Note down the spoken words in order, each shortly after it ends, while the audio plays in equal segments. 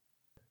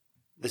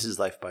This is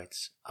Life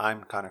Bites.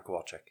 I'm Connor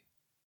Kowalczyk.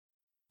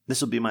 This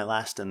will be my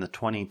last in the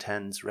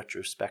 2010s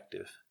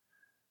retrospective.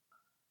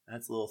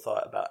 That's a little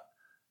thought about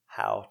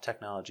how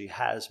technology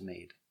has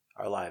made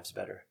our lives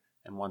better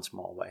in one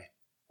small way.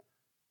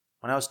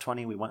 When I was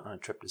 20, we went on a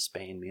trip to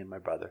Spain, me and my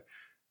brother,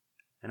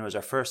 and it was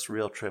our first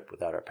real trip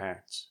without our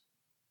parents.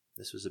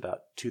 This was about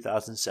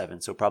 2007,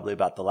 so probably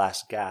about the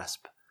last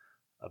gasp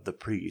of the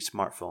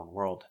pre-smartphone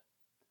world.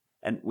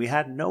 And we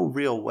had no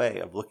real way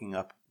of looking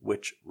up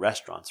which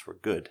restaurants were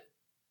good.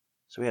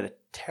 So we had a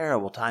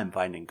terrible time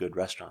finding good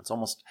restaurants.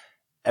 Almost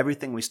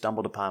everything we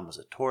stumbled upon was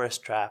a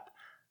tourist trap,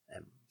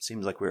 and it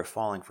seems like we were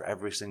falling for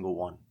every single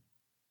one.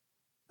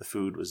 The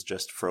food was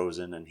just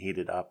frozen and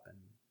heated up and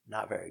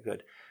not very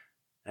good.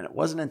 And it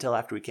wasn't until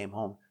after we came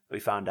home that we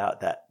found out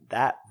that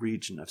that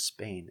region of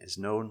Spain is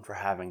known for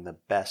having the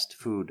best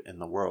food in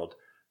the world.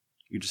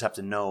 You just have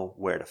to know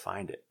where to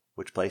find it,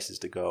 which places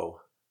to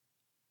go,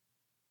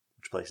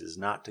 which places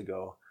not to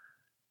go.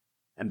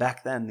 And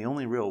back then, the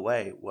only real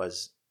way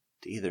was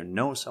to either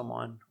know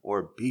someone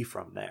or be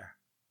from there,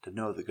 to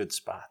know the good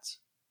spots.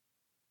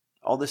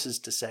 All this is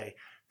to say,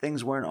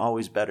 things weren't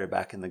always better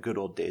back in the good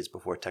old days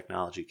before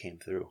technology came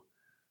through.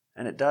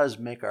 And it does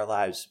make our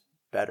lives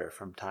better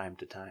from time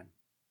to time.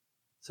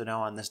 So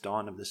now on this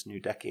dawn of this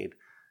new decade,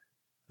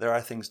 there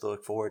are things to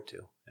look forward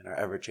to in our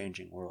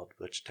ever-changing world,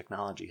 which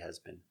technology has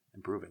been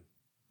improving.